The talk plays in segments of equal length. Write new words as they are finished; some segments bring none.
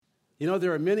You know,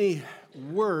 there are many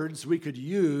words we could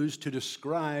use to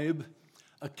describe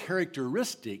a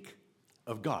characteristic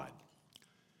of God.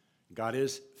 God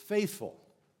is faithful.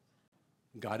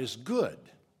 God is good.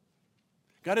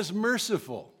 God is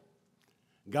merciful.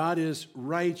 God is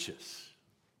righteous.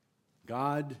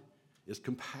 God is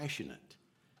compassionate.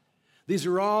 These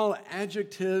are all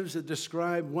adjectives that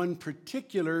describe one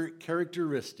particular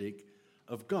characteristic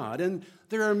of God. And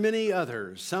there are many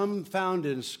others, some found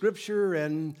in Scripture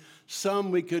and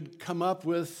some we could come up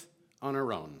with on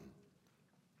our own.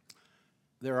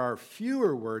 There are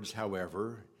fewer words,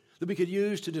 however, that we could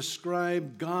use to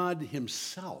describe God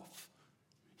himself,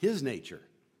 his nature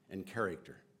and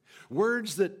character.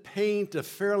 Words that paint a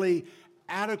fairly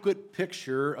adequate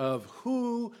picture of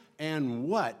who and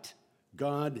what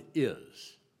God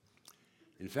is.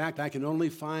 In fact, I can only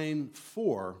find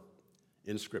 4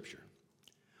 in Scripture.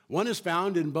 One is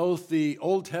found in both the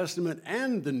Old Testament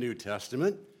and the New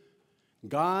Testament.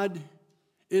 God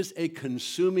is a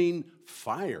consuming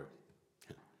fire.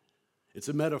 It's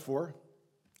a metaphor,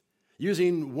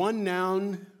 using one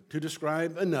noun to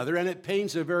describe another, and it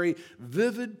paints a very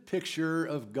vivid picture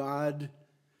of God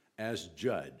as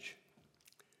judge.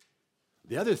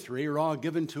 The other 3 are all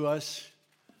given to us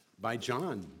by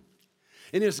John.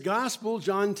 In his gospel,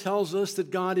 John tells us that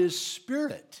God is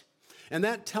spirit, and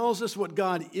that tells us what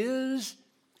God is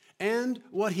and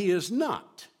what he is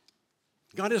not.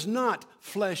 God is not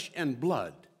flesh and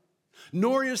blood,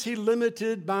 nor is he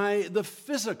limited by the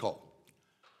physical.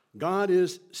 God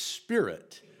is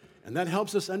spirit, and that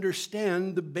helps us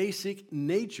understand the basic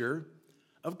nature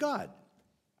of God.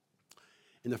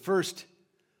 In the first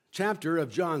chapter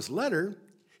of John's letter,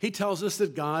 he tells us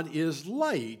that God is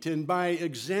light, and by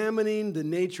examining the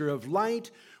nature of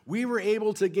light, we were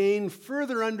able to gain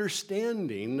further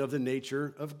understanding of the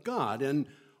nature of God and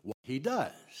what he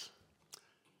does.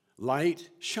 Light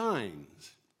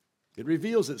shines. It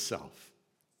reveals itself.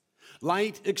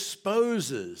 Light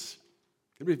exposes.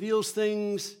 It reveals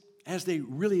things as they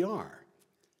really are.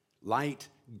 Light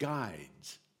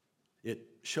guides. It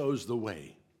shows the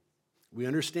way. We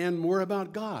understand more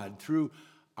about God through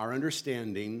our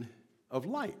understanding of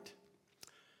light.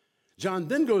 John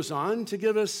then goes on to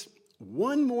give us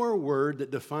one more word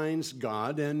that defines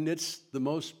God, and it's the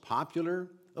most popular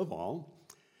of all.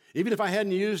 Even if I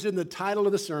hadn't used it in the title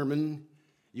of the sermon,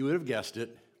 you would have guessed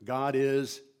it. God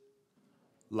is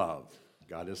love.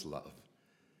 God is love.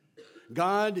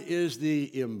 God is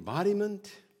the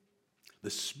embodiment, the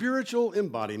spiritual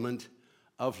embodiment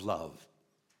of love.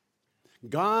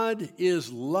 God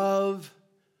is love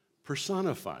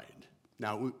personified.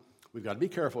 Now, we've got to be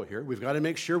careful here. We've got to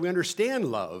make sure we understand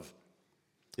love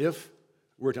if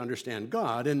we're to understand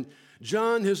God. And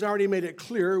John has already made it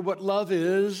clear what love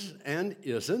is and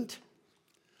isn't.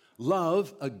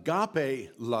 Love,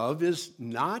 agape love, is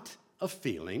not a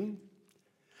feeling.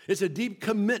 It's a deep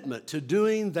commitment to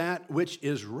doing that which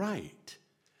is right,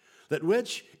 that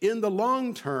which in the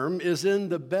long term is in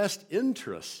the best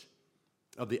interest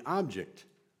of the object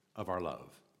of our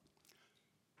love.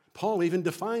 Paul even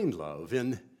defined love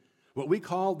in what we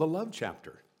call the love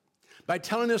chapter by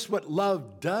telling us what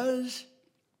love does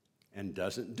and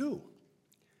doesn't do.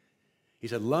 He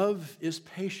said, love is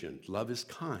patient, love is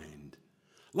kind,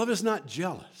 love is not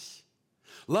jealous,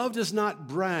 love does not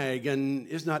brag and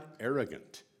is not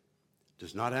arrogant,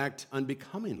 does not act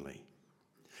unbecomingly,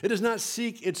 it does not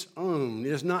seek its own,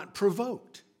 it is not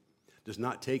provoked, does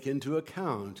not take into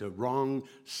account a wrong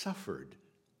suffered,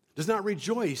 does not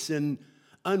rejoice in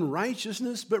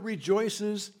unrighteousness, but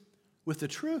rejoices with the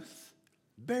truth,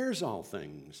 bears all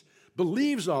things,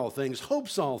 believes all things,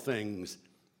 hopes all things,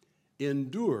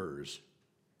 endures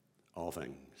all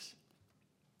things.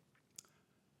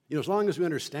 You know, as long as we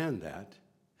understand that,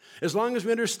 as long as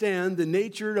we understand the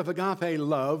nature of agape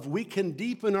love, we can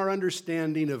deepen our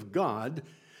understanding of God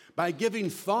by giving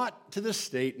thought to the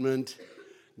statement,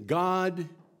 God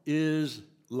is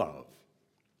love,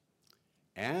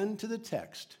 and to the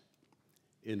text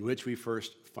in which we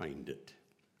first find it.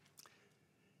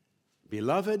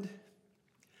 Beloved,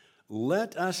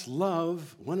 let us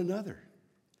love one another,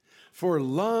 for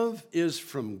love is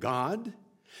from God,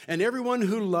 and everyone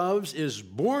who loves is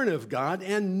born of God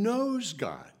and knows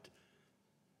God.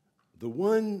 The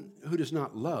one who does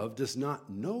not love does not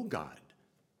know God,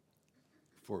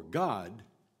 for God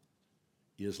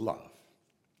is love.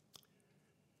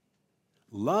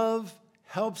 Love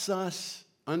helps us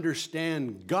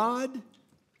understand God,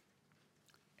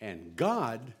 and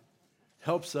God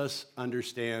helps us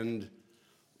understand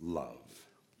love.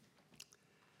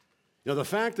 You know, the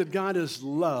fact that God is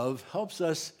love helps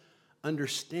us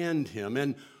understand him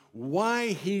and why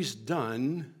he's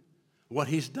done what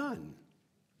he's done.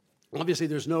 Obviously,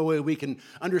 there's no way we can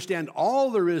understand all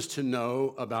there is to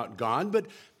know about God,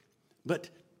 but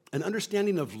an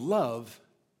understanding of love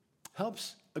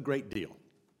helps a great deal.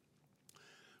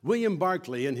 William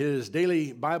Barclay, in his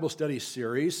daily Bible study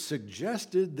series,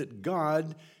 suggested that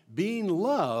God, being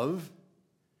love,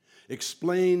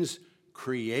 explains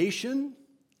creation,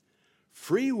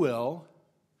 free will,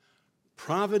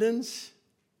 providence,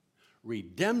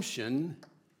 redemption,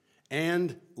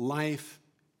 and life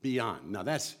beyond. Now,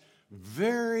 that's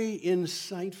very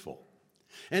insightful.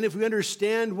 And if we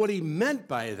understand what he meant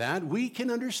by that, we can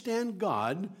understand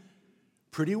God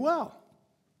pretty well.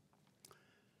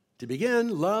 To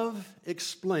begin, love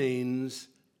explains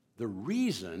the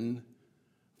reason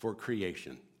for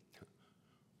creation.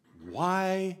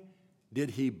 Why did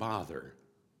he bother?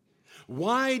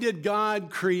 Why did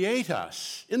God create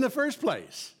us in the first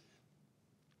place?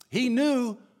 He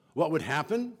knew what would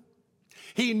happen.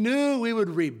 He knew we would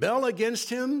rebel against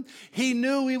him. He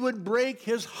knew we would break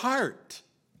his heart.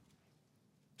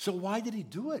 So why did he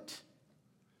do it?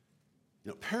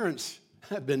 Parents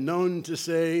have been known to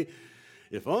say,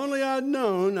 if only I'd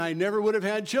known, I never would have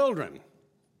had children.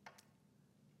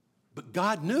 But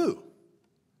God knew.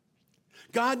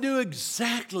 God knew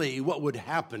exactly what would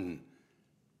happen,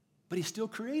 but he still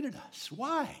created us.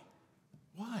 Why?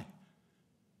 Why?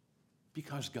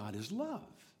 Because God is love.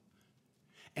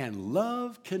 And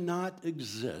love cannot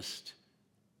exist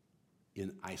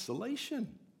in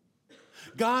isolation.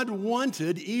 God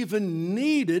wanted, even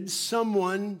needed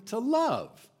someone to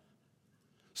love.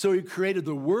 So he created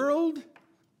the world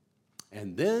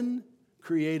and then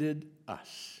created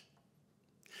us.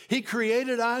 He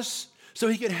created us so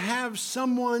he could have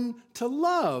someone to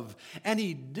love. And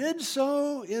he did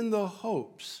so in the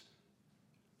hopes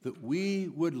that we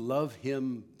would love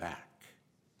him back.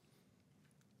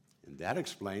 And that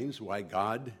explains why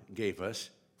God gave us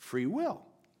free will.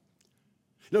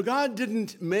 No, God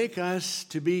didn't make us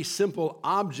to be simple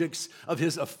objects of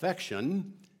his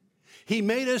affection. He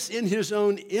made us in his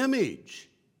own image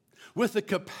with the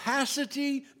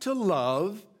capacity to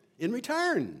love in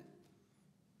return.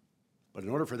 But in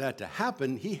order for that to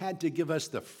happen, he had to give us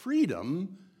the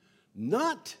freedom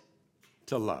not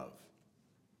to love.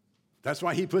 That's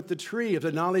why he put the tree of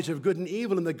the knowledge of good and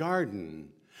evil in the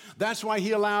garden. That's why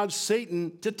he allowed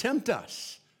Satan to tempt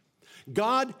us.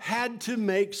 God had to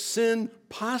make sin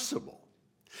possible,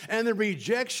 and the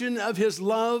rejection of his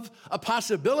love a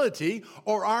possibility,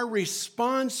 or our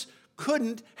response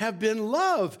couldn't have been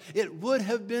love. It would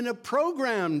have been a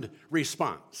programmed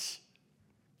response.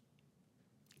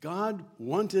 God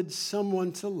wanted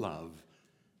someone to love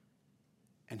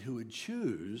and who would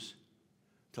choose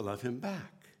to love him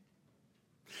back.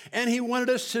 And he wanted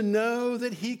us to know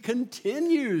that he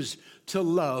continues to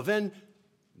love, and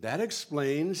that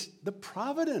explains the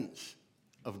providence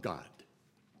of God.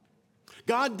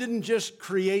 God didn't just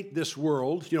create this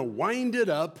world, wind it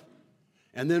up,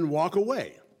 and then walk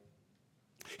away.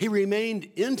 He remained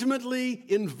intimately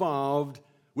involved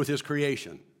with his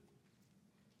creation.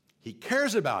 He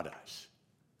cares about us.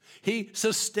 He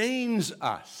sustains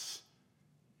us.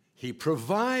 He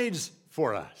provides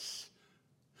for us.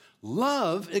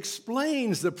 Love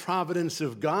explains the providence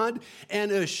of God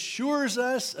and assures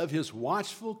us of his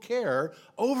watchful care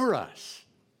over us,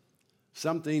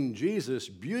 something Jesus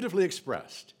beautifully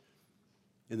expressed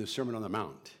in the Sermon on the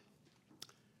Mount.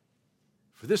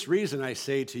 For this reason, I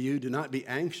say to you, do not be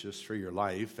anxious for your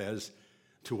life as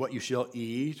to what you shall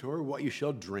eat or what you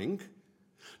shall drink,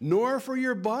 nor for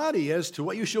your body as to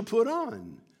what you shall put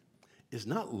on. Is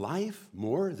not life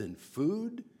more than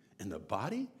food, and the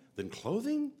body than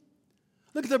clothing?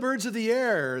 Look at the birds of the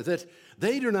air, that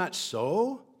they do not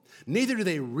sow, neither do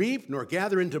they reap nor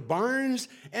gather into barns,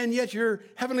 and yet your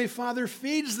heavenly Father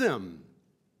feeds them.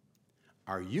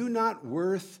 Are you not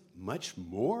worth much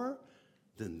more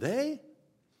than they?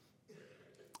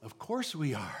 Of course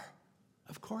we are.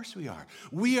 Of course we are.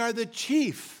 We are the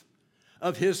chief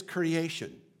of his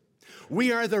creation.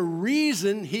 We are the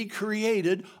reason he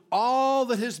created all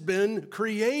that has been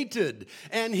created,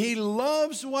 and he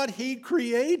loves what he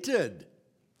created.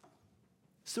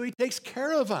 So he takes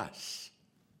care of us.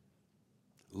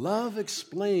 Love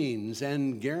explains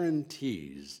and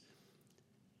guarantees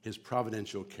his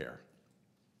providential care.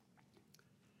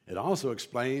 It also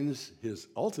explains his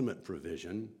ultimate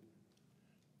provision,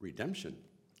 redemption.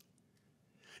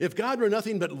 If God were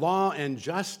nothing but law and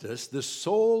justice, the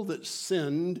soul that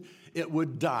sinned, it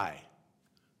would die.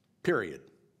 Period.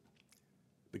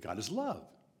 But God is love.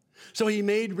 So he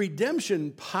made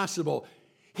redemption possible.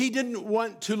 He didn't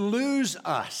want to lose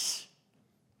us.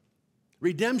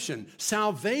 Redemption,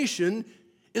 salvation,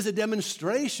 is a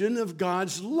demonstration of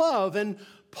God's love, and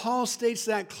Paul states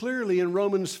that clearly in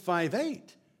Romans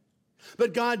 5:8.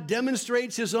 But God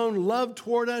demonstrates his own love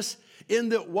toward us in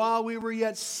that while we were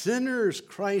yet sinners,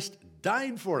 Christ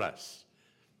died for us.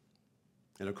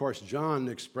 And of course, John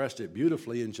expressed it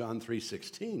beautifully in John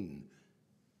 3:16.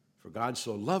 For God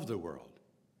so loved the world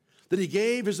that he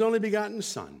gave his only begotten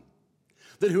Son,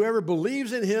 that whoever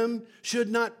believes in him should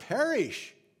not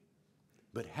perish,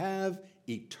 but have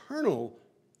eternal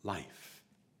life.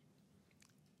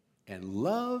 And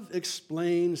love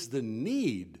explains the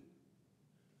need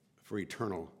for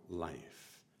eternal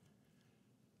life.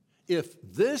 If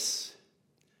this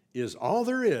is all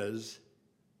there is,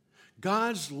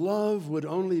 God's love would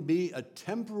only be a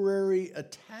temporary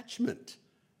attachment.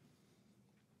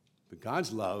 But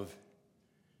God's love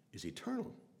is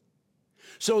eternal.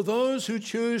 So those who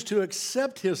choose to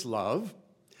accept his love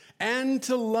and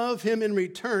to love him in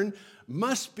return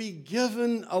must be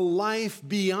given a life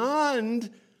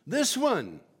beyond this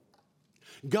one.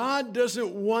 God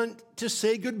doesn't want to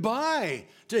say goodbye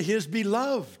to his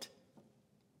beloved.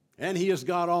 And he is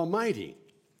God Almighty,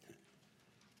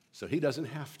 so he doesn't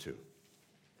have to.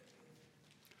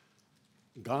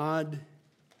 God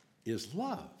is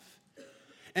love.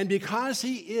 And because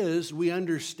he is, we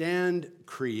understand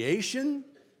creation,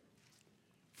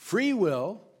 free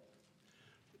will,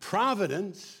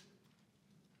 providence,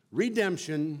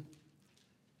 redemption,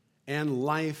 and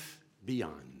life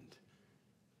beyond.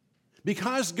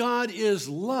 Because God is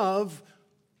love,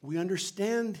 we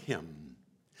understand him.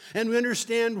 And we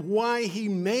understand why he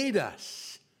made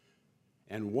us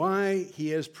and why he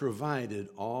has provided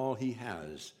all he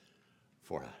has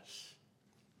for us.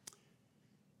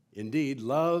 Indeed,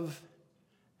 love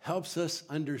helps us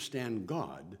understand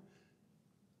God,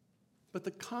 but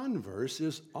the converse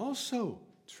is also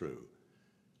true.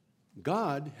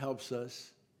 God helps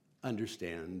us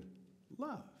understand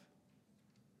love.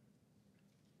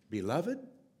 Beloved,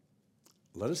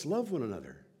 let us love one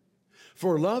another.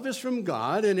 For love is from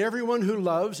God, and everyone who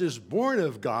loves is born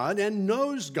of God and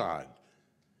knows God.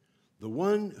 The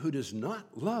one who does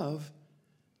not love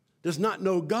does not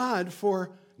know God,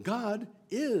 for God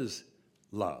is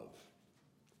love.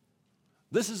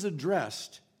 This is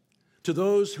addressed to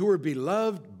those who are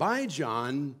beloved by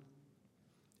John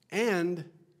and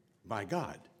by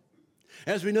God.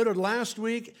 As we noted last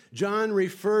week, John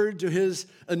referred to his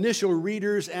initial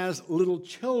readers as little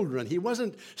children. He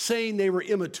wasn't saying they were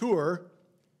immature,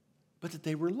 but that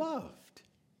they were loved.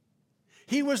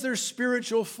 He was their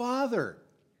spiritual father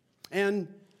and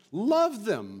loved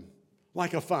them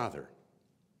like a father,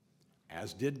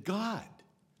 as did God,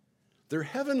 their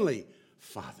heavenly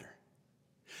Father.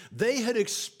 They had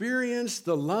experienced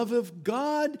the love of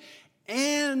God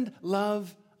and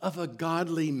love of a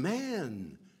godly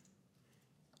man.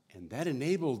 And that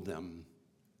enabled them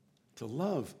to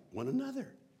love one another.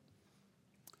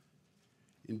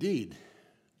 Indeed,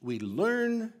 we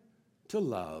learn to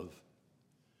love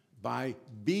by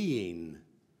being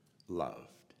loved.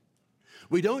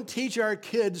 We don't teach our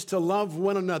kids to love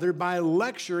one another by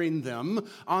lecturing them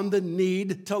on the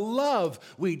need to love.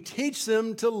 We teach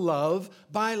them to love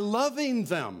by loving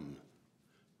them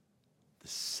the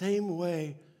same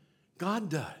way God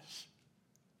does.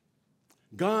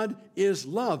 God is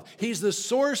love. He's the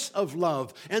source of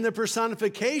love and the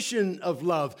personification of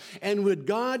love. And when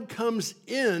God comes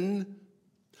in,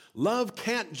 love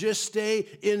can't just stay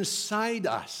inside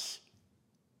us.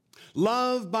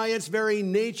 Love, by its very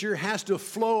nature, has to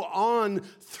flow on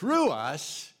through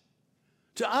us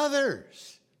to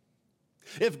others.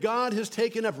 If God has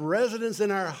taken up residence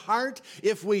in our heart,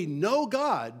 if we know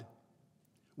God,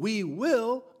 we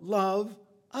will love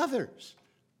others.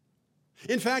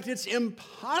 In fact, it's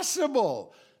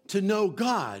impossible to know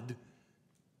God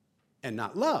and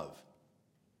not love.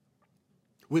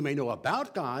 We may know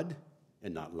about God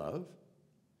and not love,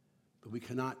 but we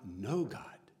cannot know God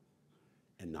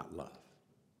and not love.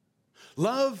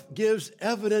 Love gives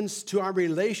evidence to our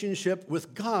relationship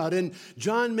with God, and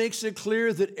John makes it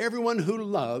clear that everyone who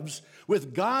loves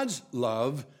with God's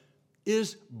love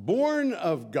is born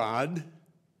of God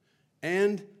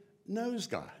and knows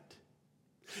God.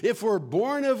 If we're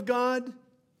born of God,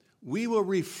 we will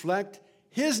reflect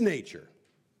his nature.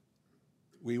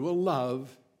 We will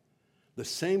love the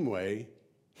same way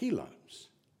he loves.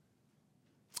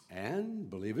 And,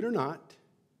 believe it or not,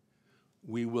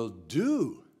 we will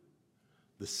do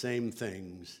the same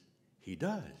things he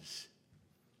does.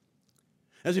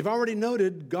 As we've already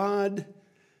noted, God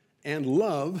and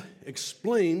love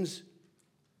explains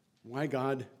why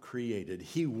God created.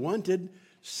 He wanted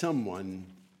someone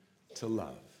to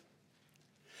love.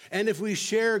 And if we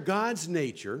share God's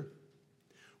nature,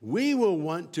 we will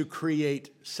want to create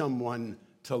someone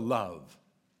to love.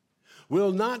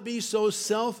 We'll not be so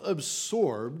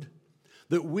self-absorbed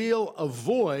that we'll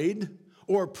avoid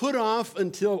or put off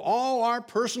until all our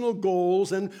personal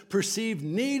goals and perceived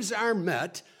needs are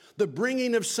met the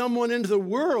bringing of someone into the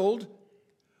world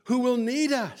who will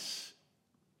need us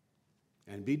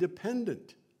and be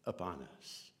dependent upon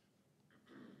us.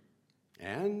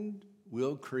 And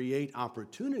we'll create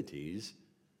opportunities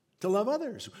to love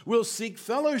others. We'll seek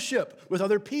fellowship with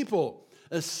other people,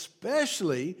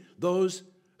 especially those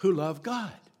who love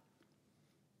God.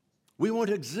 We won't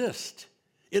exist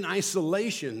in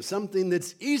isolation, something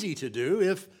that's easy to do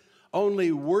if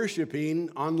only worshiping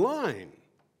online.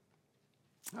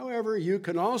 However, you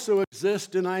can also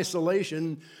exist in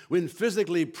isolation when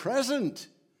physically present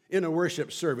in a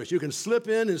worship service. You can slip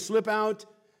in and slip out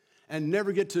and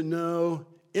never get to know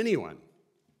anyone.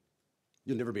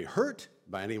 You'll never be hurt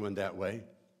by anyone that way,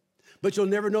 but you'll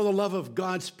never know the love of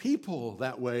God's people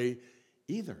that way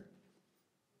either.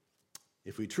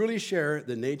 If we truly share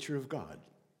the nature of God,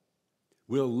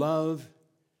 we'll love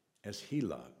as He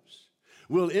loves.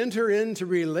 We'll enter into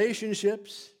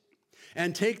relationships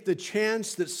and take the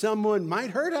chance that someone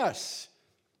might hurt us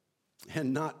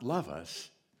and not love us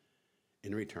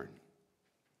in return.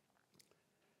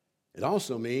 It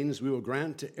also means we will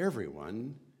grant to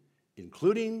everyone,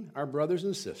 including our brothers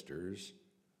and sisters,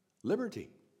 liberty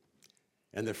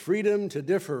and the freedom to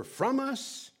differ from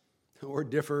us or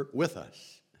differ with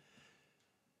us.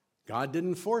 God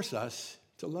didn't force us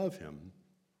to love Him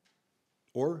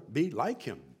or be like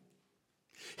Him.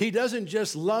 He doesn't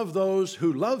just love those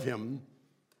who love Him,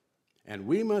 and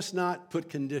we must not put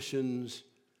conditions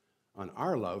on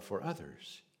our love for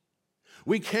others.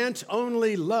 We can't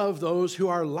only love those who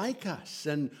are like us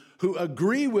and who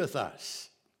agree with us.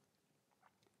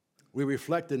 We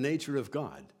reflect the nature of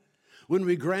God when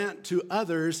we grant to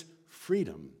others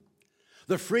freedom,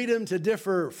 the freedom to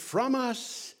differ from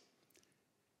us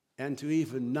and to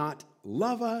even not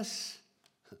love us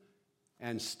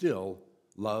and still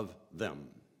love them.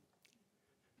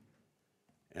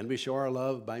 And we show our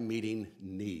love by meeting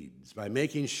needs, by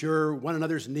making sure one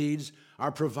another's needs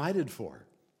are provided for.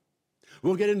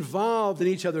 We'll get involved in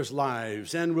each other's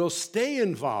lives, and we'll stay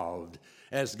involved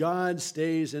as God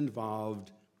stays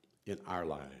involved in our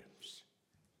lives.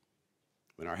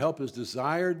 When our help is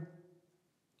desired,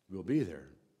 we'll be there.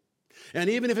 And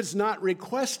even if it's not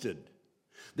requested,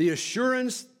 the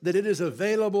assurance that it is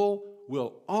available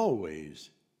will always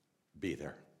be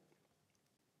there.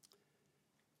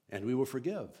 And we will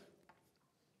forgive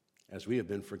as we have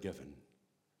been forgiven.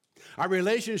 Our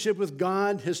relationship with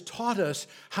God has taught us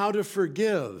how to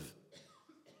forgive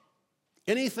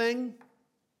anything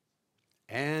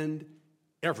and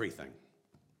everything.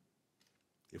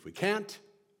 If we can't,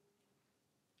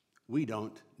 we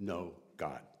don't know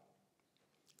God.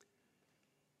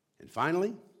 And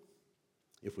finally,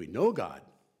 if we know God,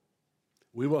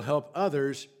 we will help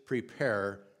others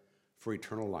prepare for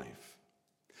eternal life.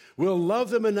 We'll love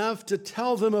them enough to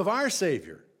tell them of our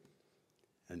Savior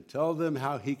and tell them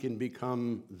how He can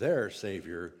become their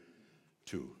Savior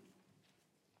too.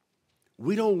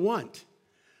 We don't want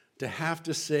to have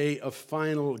to say a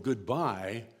final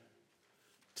goodbye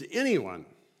to anyone,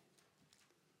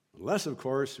 unless, of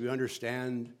course, we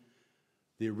understand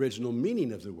the original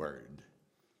meaning of the word.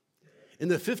 In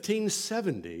the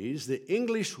 1570s, the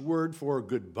English word for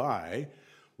goodbye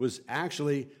was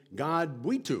actually God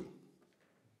buitu,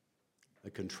 a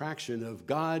contraction of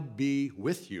God be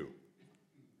with you.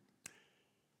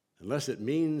 Unless it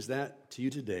means that to you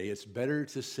today, it's better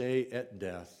to say at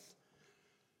death,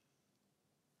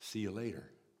 see you later,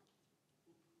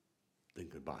 than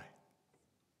goodbye.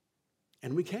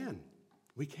 And we can.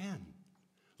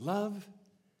 Love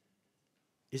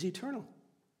is eternal.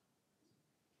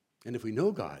 And if we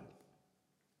know God,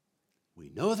 we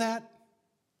know that,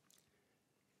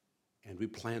 and we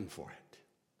plan for it.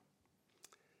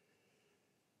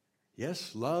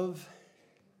 Yes, love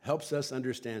helps us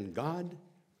understand God,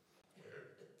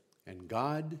 and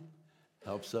God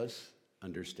helps us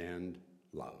understand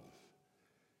love.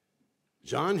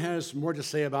 John has more to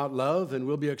say about love, and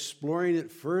we'll be exploring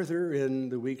it further in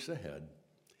the weeks ahead.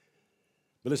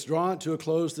 But let's draw it to a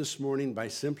close this morning by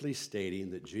simply stating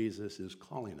that Jesus is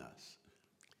calling us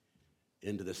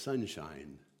into the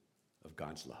sunshine of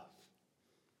God's love.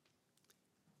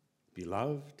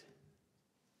 Beloved,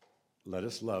 let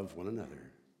us love one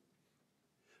another.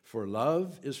 For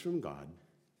love is from God,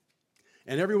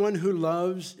 and everyone who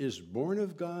loves is born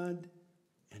of God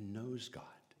and knows God.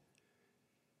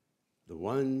 The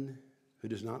one who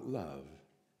does not love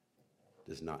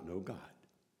does not know God,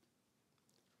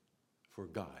 for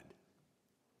God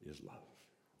is love.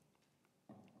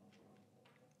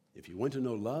 If you want to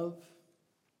know love,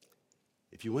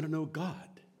 if you want to know God,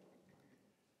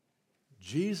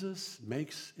 Jesus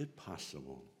makes it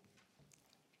possible.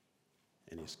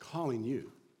 And he's calling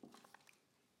you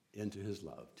into his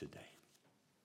love today.